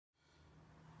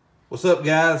What's up,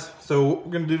 guys? So what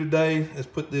we're gonna do today is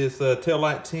put this tail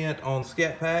light tint on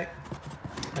scatpack,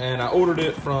 and I ordered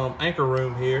it from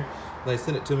Anchorroom here. They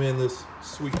sent it to me in this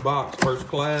sweet box, first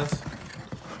class.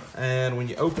 And when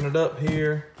you open it up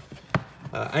here,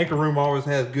 Anchorroom always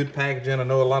has good packaging. I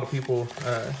know a lot of people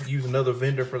use another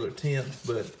vendor for their tints,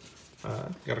 but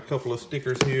got a couple of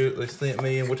stickers here that they sent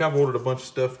me, in which I've ordered a bunch of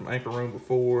stuff from Anchorroom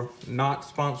before. Not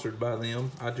sponsored by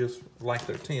them. I just like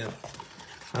their tint.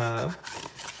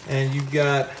 And you've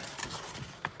got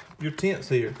your tints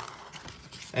here.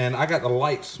 And I got the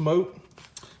light smoke.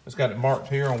 It's got it marked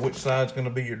here on which side's gonna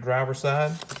be your driver's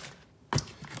side.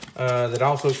 That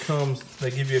also comes, they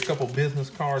give you a couple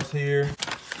business cards here.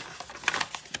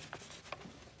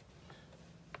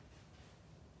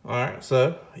 All right,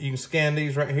 so you can scan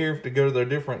these right here to go to their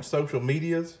different social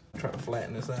medias. Try to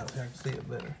flatten this out so I can see it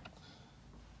better.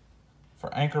 For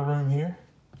Anchorroom here.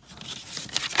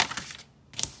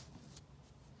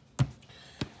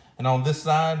 And on this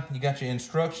side, you got your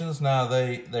instructions. Now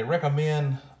they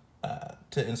recommend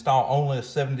to install only at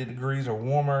 70 degrees or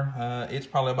warmer. It's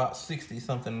probably about 60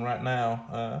 something right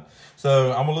now.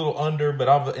 So I'm a little under, but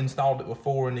I've installed it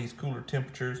before in these cooler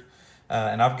temperatures.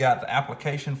 And I've got the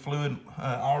application fluid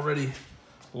already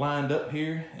lined up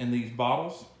here in these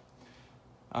bottles.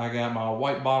 I got my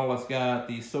white bottle that's got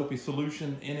the soapy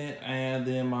solution in it, and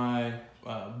then my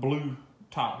blue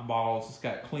top bottles, it's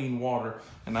got clean water,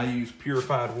 and I use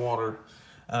purified water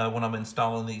when I'm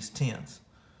installing these tints.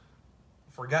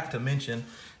 Forgot to mention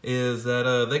is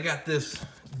that they got this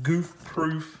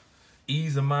goof-proof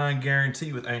ease of mind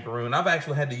guarantee with Anchorroom. And I've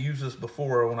actually had to use this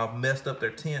before when I've messed up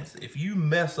their tints. If you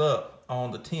mess up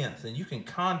on the tints, then you can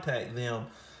contact them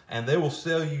and they will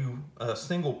sell you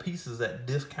single pieces at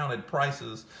discounted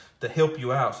prices to help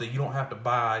you out, so you don't have to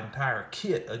buy an entire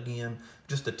kit again,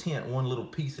 just a tint, one little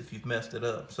piece if you've messed it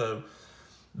up. So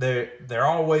they're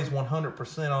always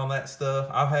 100% on that stuff.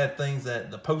 I've had things that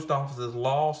the post office has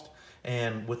lost,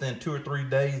 and within 2 or 3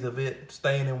 days of it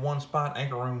staying in one spot,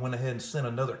 Anchorroom went ahead and sent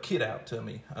another kit out to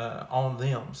me on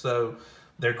them. So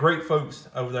they're great folks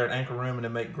over there at Anchorroom, and they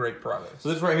make great products. So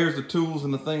this right here is the tools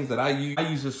and the things that I use. I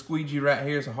use this squeegee right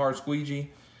here. It's a hard squeegee.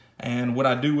 And what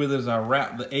I do with it is I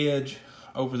wrap the edge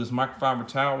over this microfiber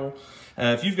towel.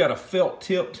 If you've got a felt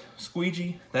tipped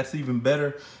squeegee, that's even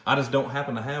better. I just don't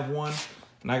happen to have one.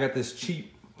 And I got this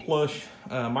cheap plush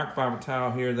microfiber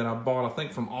towel here that I bought, I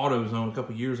think from AutoZone a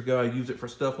couple years ago. I use it for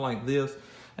stuff like this.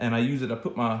 And I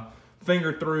put my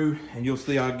finger through, and you'll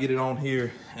see I get it on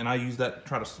here, and I use that to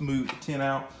try to smooth the tint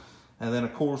out. And then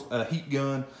of course a heat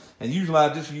gun, and usually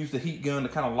I just use the heat gun to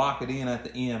kind of lock it in at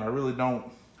the end. I really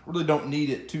don't need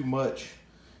it too much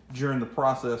during the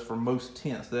process for most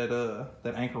tints that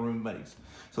Anchorroom makes.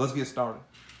 So let's get started.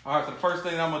 All right, so the first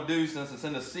thing I'm gonna do, since it's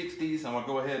in the 60s, I'm gonna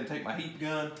go ahead and take my heat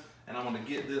gun, and I'm gonna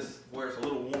get this where it's a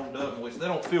little warmed up, which they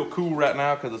don't feel cool right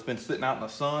now because it's been sitting out in the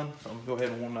sun. So I'm gonna go ahead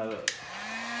and warm that up.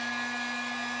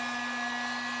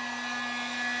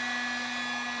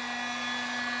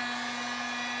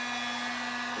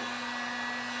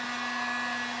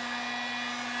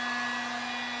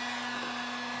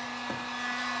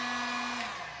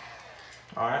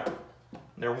 All right,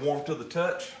 they're warm to the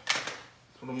touch.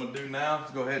 So what I'm gonna do now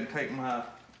is go ahead and take my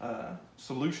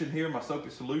solution here, my soapy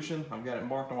solution. I've got it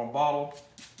marked on my bottle.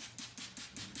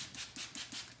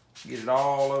 Get it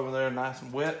all over there nice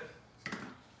and wet.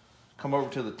 Come over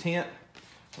to the tint,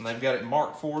 and they've got it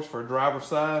marked for us for a driver's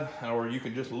side, or you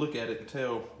can just look at it and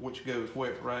tell which goes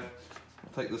where, right?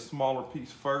 I'll take the smaller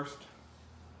piece first.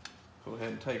 Go ahead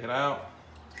and take it out.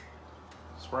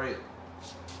 Spray it.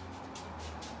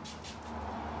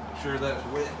 Sure that's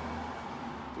wet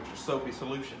with your soapy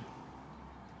solution.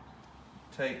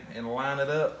 Take and line it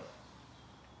up.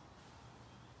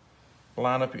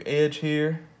 Line up your edge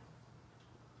here.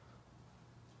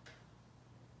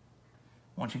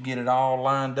 Once you get it all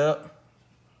lined up,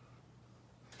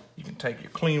 you can take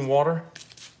your clean water,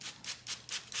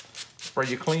 spray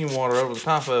your clean water over the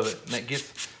top of it, and that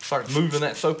starts moving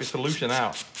that soapy solution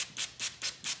out.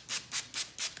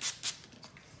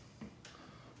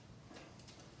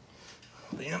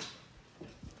 Then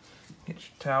get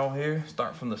your towel here,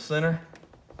 start from the center.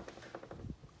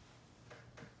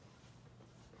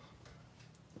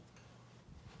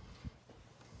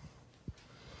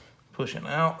 Pushing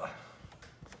out.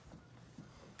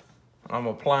 I'm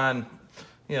applying,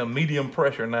 medium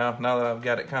pressure now that I've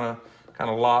got it kind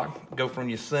of locked. Go from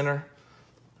your center,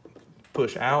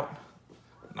 push out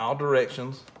in all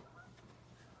directions.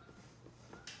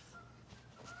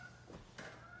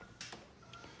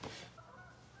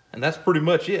 And that's pretty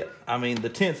much it. I mean, the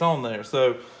tint's on there.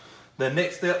 So the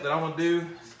next step that I'm gonna do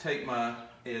is take my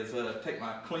is take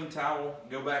my clean towel,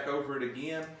 go back over it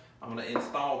again. I'm going to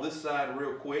install this side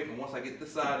real quick, and once I get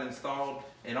this side installed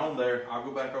and on there, I'll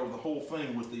go back over the whole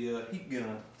thing with the heat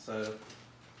gun. So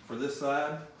for this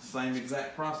side, same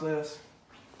exact process.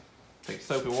 Take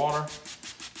soapy water.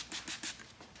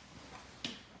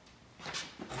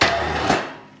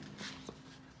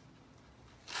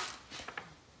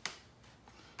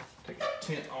 Take the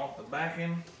tint off the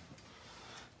backing.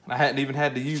 I hadn't even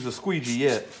had to use a squeegee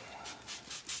yet.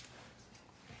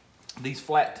 These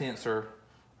flat tints are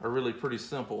really pretty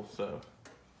simple, so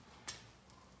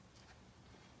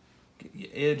get your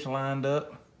edge lined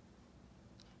up.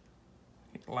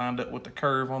 Get lined up with the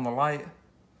curve on the light.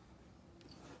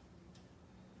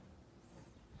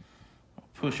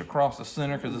 Push across the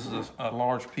center because this is a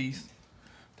large piece.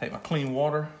 Take my clean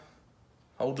water,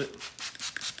 hold it,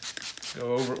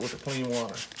 go over it with the clean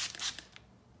water.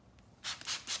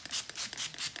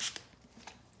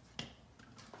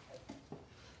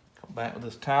 Come back with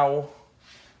this towel,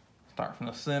 start from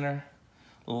the center,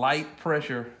 light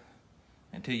pressure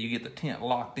until you get the tint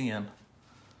locked in.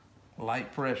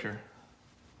 Light pressure.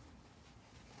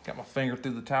 Got my finger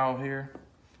through the towel here.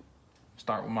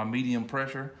 Start with my medium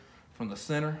pressure from the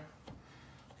center.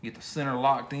 Get the center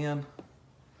locked in.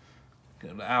 Go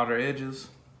to the outer edges.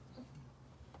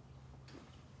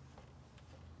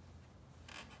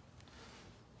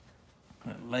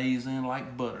 It lays in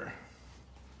like butter.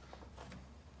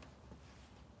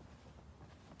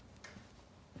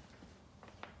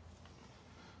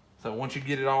 So once you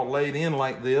get it all laid in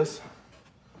like this,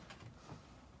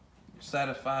 you're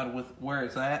satisfied with where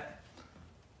it's at.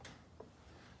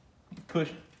 You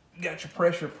got your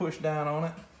pressure pushed down on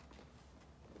it.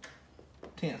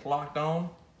 Tint's locked on.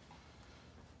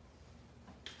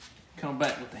 Come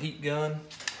back with the heat gun.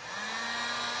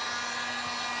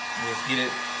 Just get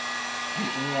it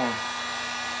warm.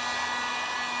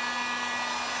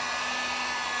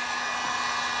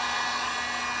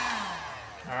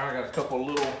 All right, I got a couple of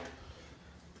little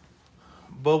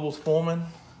bubbles forming.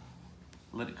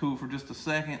 Let it cool for just a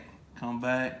second. Come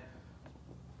back.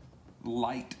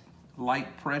 Light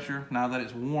pressure. Now that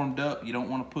it's warmed up, you don't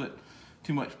want to put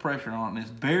too much pressure on it. And it's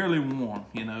barely warm.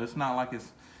 You know, it's not like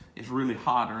it's really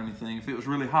hot or anything. If it was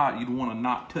really hot, you'd want to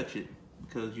not touch it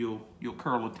because you'll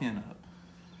curl the tint up.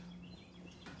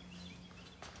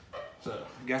 So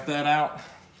got that out.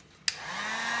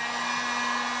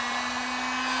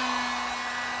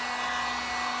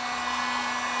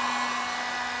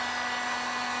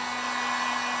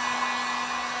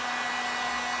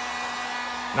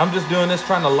 And I'm just doing this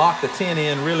trying to lock the tint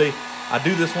in. Really, I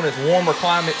do this when it's warmer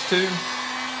climates too,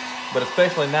 but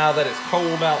especially now that it's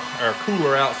cold out or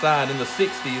cooler outside in the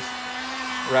 60s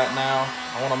right now,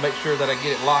 I want to make sure that I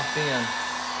get it locked in.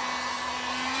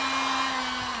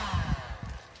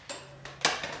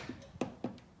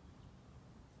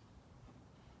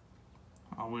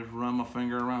 I always run my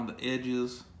finger around the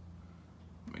edges,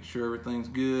 make sure everything's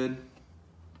good.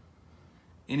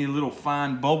 Any little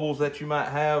fine bubbles that you might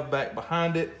have back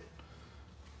behind it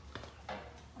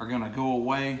are gonna go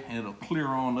away, and it'll clear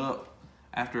on up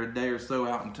after a day or so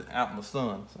out in the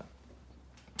sun. So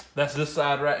that's this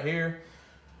side right here.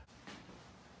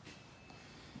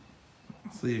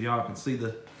 See if y'all can see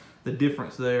the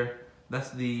difference there. That's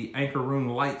the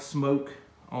Anchorroom light smoke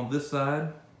on this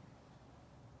side.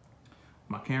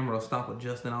 My camera will stop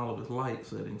adjusting all of its light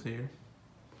settings here.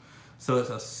 So it's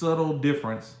a subtle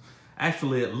difference.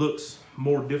 Actually, it looks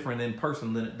more different in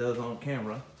person than it does on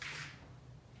camera.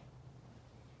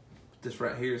 This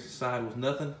right here is the side with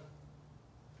nothing.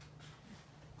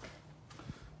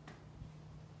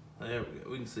 There we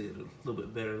go. We can see it a little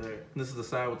bit better there. This is the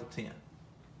side with the tint.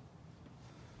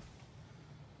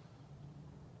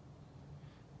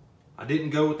 I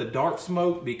didn't go with the dark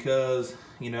smoke because,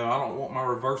 you know, I don't want my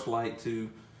reverse light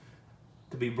to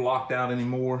be blocked out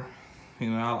anymore. You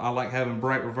know, I like having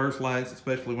bright reverse lights,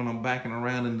 especially when I'm backing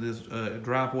around into this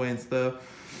driveway and stuff.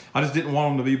 I just didn't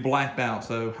want them to be blacked out,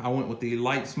 so I went with the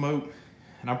light smoke,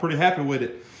 and I'm pretty happy with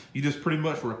it. You just pretty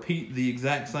much repeat the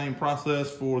exact same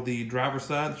process for the driver's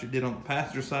side that you did on the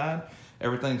passenger side.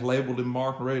 Everything's labeled and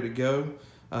marked, ready to go.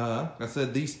 Like I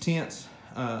said, these tints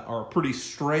are pretty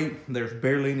straight. There's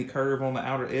barely any curve on the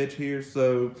outer edge here,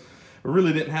 so I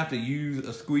really didn't have to use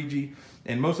a squeegee.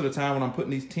 And most of the time when I'm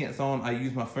putting these tints on, I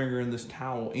use my finger in this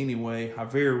towel anyway. I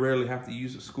very rarely have to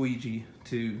use a squeegee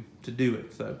to do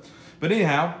it. So, but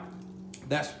anyhow,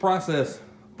 that's the process.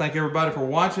 Thank everybody for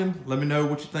watching. Let me know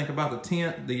what you think about the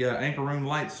tint, the Anchorroom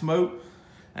light smoke.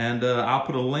 And I'll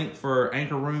put a link for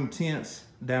Anchorroom tints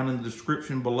down in the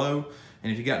description below.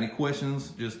 And if you got any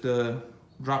questions, just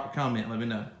drop a comment, let me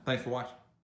know. Thanks for watching.